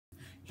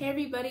Hey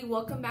everybody,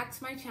 welcome back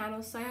to my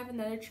channel. So I have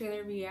another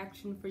trailer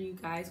reaction for you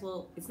guys.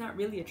 Well, it's not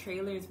really a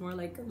trailer, it's more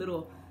like a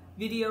little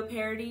video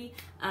parody.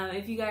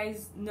 If you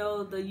guys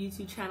know the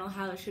YouTube channel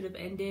How It Should Have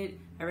Ended,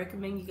 I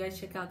recommend you guys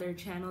check out their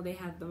channel. They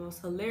have the most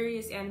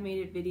hilarious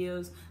animated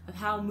videos of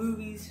how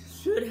movies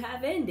should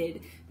have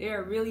ended. They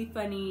are really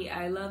funny.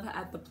 I love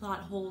at the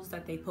plot holes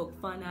that they poke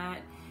fun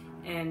at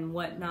and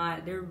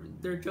whatnot.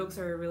 Their jokes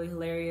are really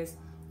hilarious.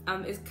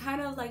 It's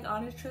kind of like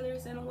honest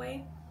trailers in a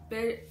way.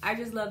 But I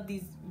just love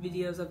these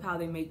videos of how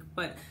they make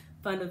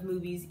fun of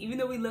movies. Even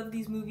though we love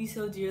these movies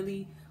so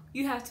dearly,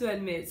 you have to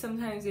admit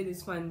sometimes it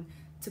is fun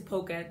to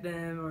poke at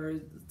them or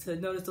to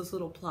notice those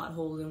little plot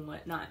holes and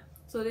whatnot.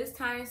 So this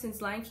time,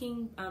 since LionK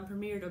King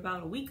premiered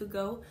about a week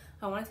ago,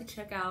 I wanted to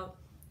check out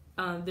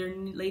their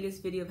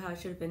latest video of how it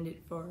should have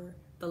ended for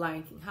the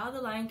LionK King. How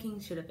the LionK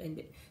King should have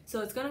ended. So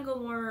it's gonna go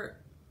more,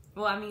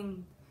 well, I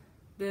mean,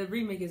 the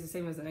remake is the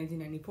same as the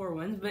 1994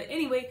 ones, but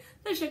anyway,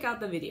 let's check out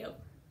the video.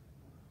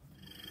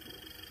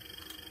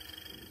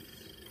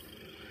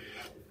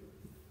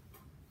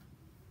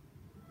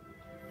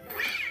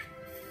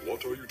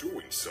 What are you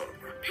doing, son?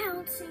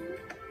 Pouncing.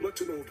 Let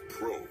an old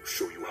pro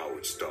show you how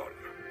it's done.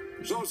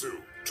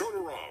 Zazu, turn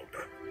around.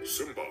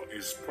 Simba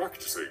is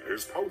practicing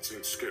his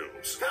pouncing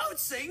skills.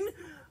 Pouncing?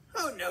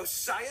 Oh no,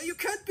 sire, you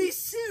can't be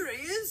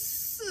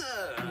serious.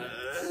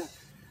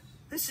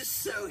 This is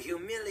so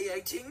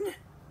humiliating.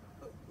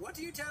 What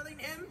are you telling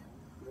him?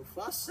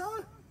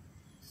 Mufasa?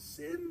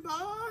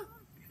 Simba?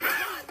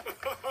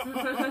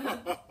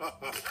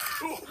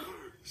 Oh,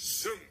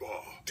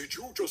 Simba, did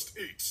you just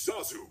eat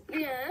Zazu?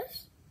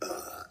 Yes.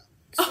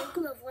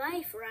 Circle of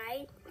life,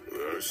 right?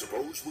 I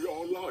suppose we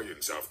are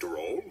lions after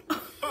all.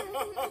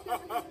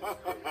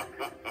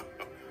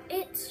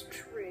 It's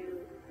true.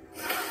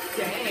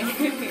 Dang.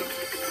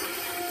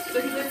 So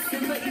he let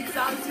Simba eat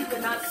Zazu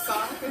but not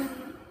Scar?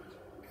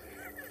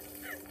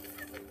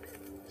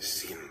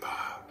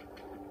 Simba,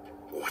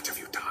 what have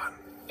you done?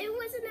 It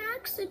was an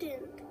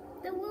accident.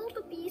 The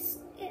wildebeest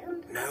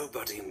and...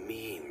 Nobody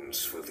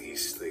means for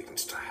these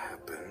things to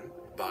happen.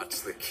 But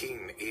the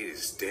king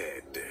is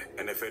dead,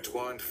 and if it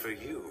weren't for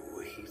you,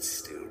 he'd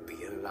still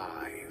be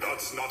alive.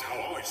 That's not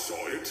how I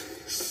saw it.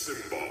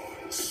 Simba,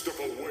 step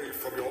away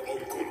from your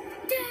uncle.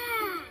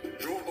 Dad!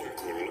 Your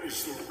uncle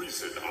is the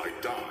reason I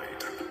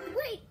died.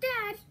 Wait,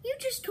 Dad, you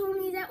just told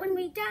me that when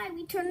we die,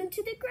 we turn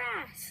into the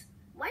grass.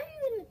 Why are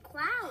you in the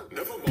clouds?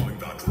 Never mind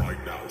that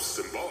right now,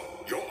 Simba.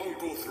 Your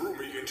uncle threw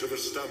me into the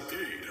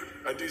stampede,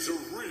 and he's a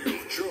real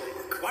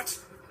jerk. What?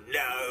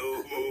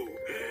 No,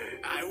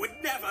 I would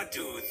never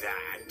do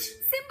that.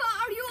 Simba,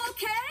 are you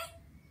okay?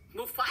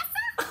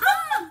 Mufasa?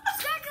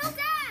 Circle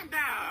Dad! No,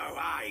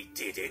 I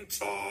didn't.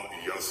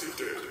 Yes he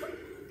did.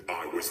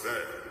 I was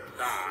there.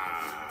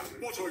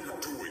 What are you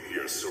doing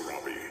here,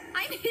 Sarabi?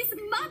 I'm his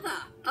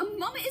mother. A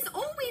mama is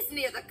always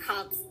near the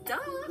cubs, duh.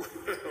 Well,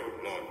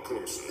 not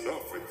close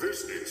enough in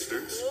this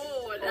instance.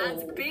 Oh,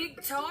 that's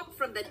big talk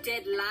from the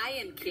dead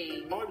Lion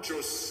King. I'm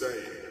just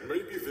saying,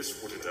 maybe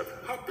this wouldn't have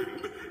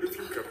happened if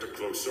you kept a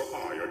closer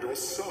eye on your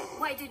son.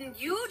 Why didn't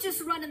you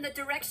just run in the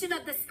direction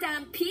of the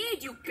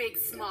stampede, you big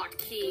smart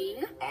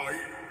king?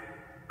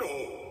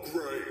 Oh,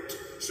 great.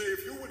 See,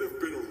 if you would have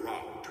been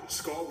around,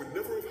 Scar would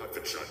never have had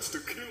the chance to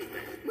kill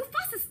me.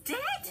 Mufasa's dead?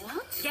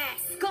 What?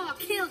 Yes, Scar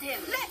killed him.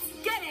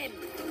 Let's get him.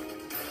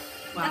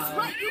 Wow. That's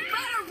right, you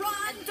better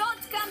run.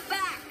 Don't come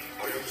back.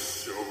 I am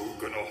so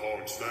gonna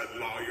haunt that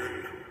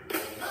lion.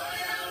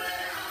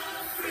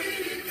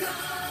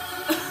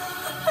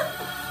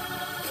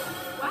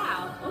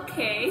 Wow,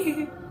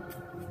 okay.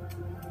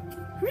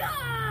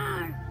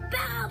 Roar!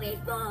 Bow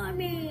before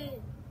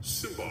me!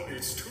 Simba,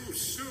 it's too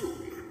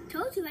soon.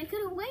 Told you I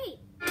couldn't wait.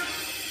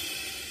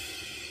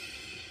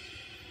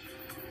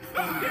 This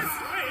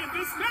lion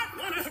does not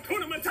want a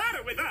Hakuna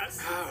Matata with us!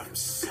 Oh, I'm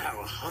so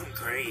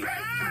hungry.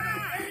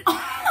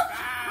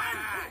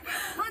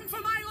 Run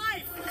for my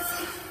life!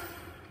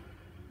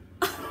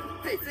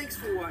 Hey, thanks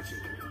for watching.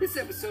 This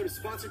episode is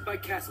sponsored by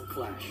Castle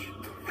Clash.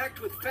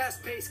 Packed with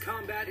fast-paced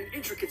combat and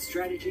intricate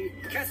strategy,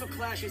 Castle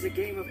Clash is a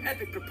game of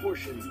epic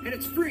proportions, and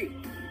it's free.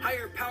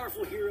 Hire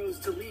powerful heroes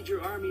to lead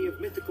your army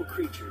of mythical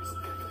creatures.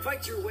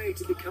 Fight your way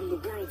to become the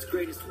world's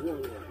greatest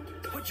warlord.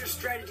 Put your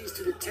strategies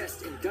to the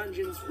test in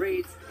dungeons,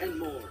 raids, and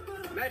more.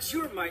 Match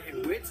your might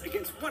and wits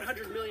against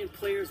 100 million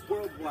players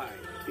worldwide,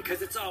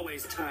 because it's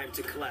always time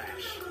to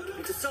clash.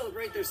 And to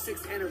celebrate their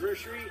 6th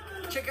anniversary,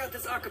 check out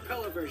this a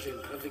cappella version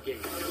of the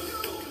game.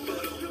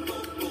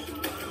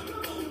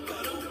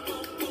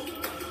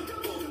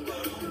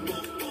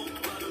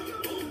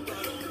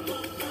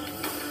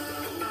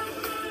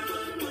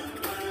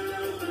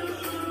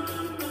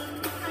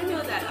 I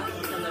know that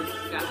acapella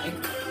guy.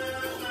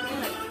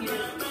 Isn't like Peter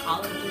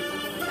Collins or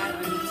something like that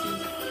on YouTube?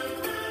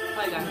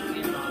 Probably got his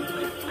name wrong,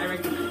 but I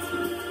recognize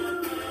him.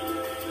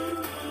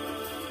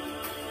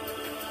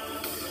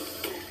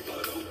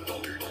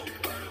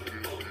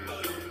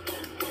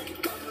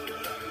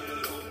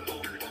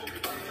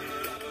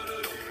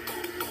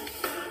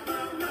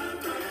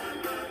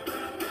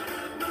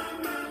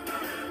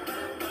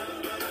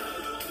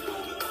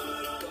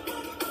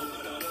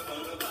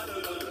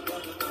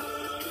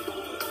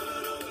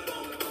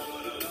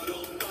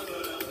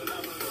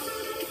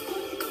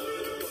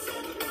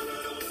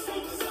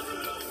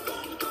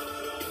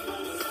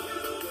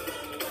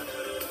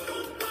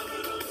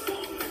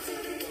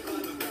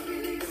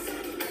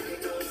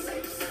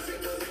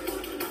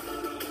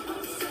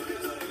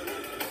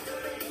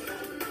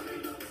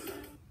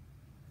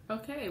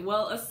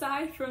 well,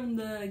 aside from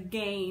the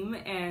game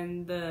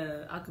and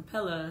the a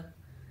cappella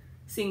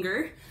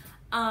singer,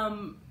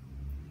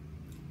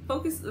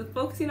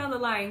 focusing on the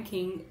Lion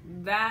King,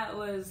 that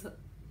was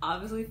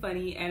obviously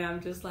funny, and I'm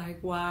just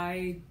like,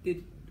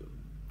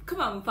 come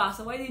on,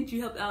 Mufasa, why didn't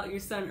you help out your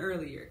son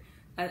earlier,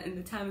 in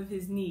the time of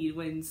his need,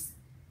 when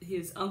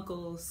his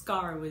uncle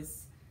Scar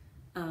was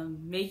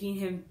making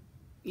him,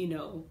 you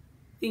know,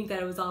 think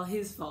that it was all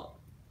his fault.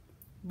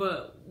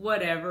 But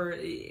whatever,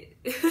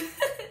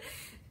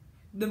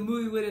 the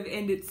movie would have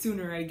ended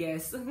sooner, I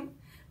guess.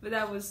 But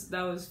that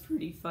was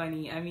pretty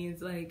funny. I mean,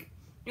 it's like,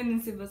 and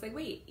then Simba's like,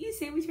 wait, you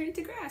said we turned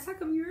to grass, how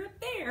come you're up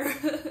there?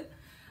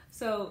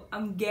 So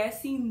I'm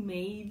guessing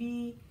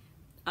maybe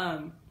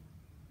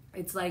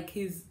it's like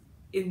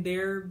in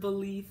their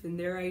belief, in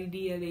their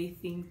idea, they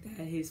think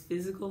that his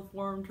physical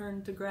form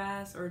turned to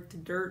grass or to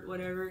dirt,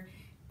 whatever,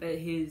 but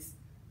his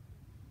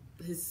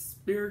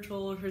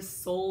spiritual or his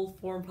soul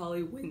form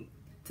probably went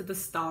to the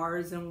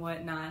stars and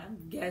whatnot.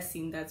 I'm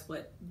guessing that's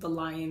what the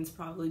lions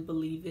probably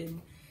believe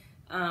in.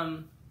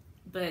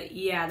 But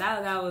yeah,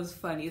 that was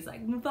funny. It's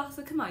like,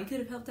 Mufasa, come on, you could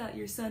have helped out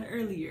your son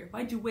earlier.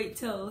 Why'd you wait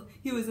till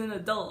he was an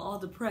adult, all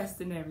depressed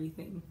and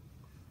everything?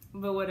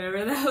 But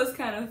whatever, that was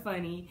kind of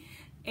funny.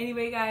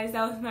 Anyway, guys,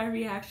 that was my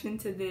reaction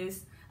to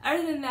this.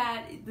 Other than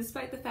that,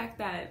 despite the fact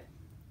that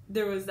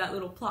there was that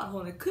little plot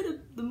hole and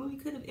the movie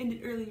could have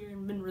ended earlier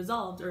and been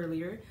resolved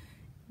earlier,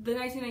 the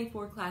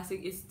 1994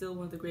 classic is still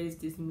one of the greatest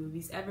Disney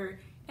movies ever.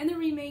 And the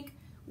remake,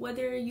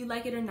 whether you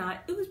like it or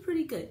not, it was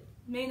pretty good.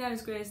 Maybe not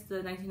as great as the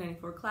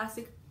 1994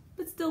 classic,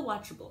 but still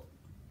watchable.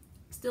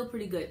 Still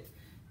pretty good.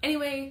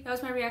 Anyway, that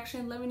was my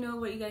reaction. Let me know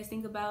what you guys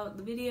think about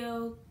the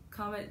video.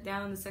 Comment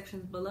down in the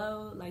sections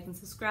below. Like and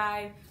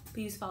subscribe.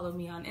 Please follow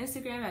me on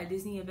Instagram at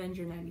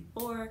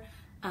DisneyAvenger94.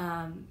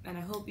 And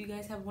I hope you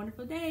guys have a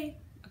wonderful day.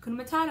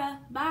 Hakuna Matata.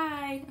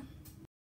 Bye.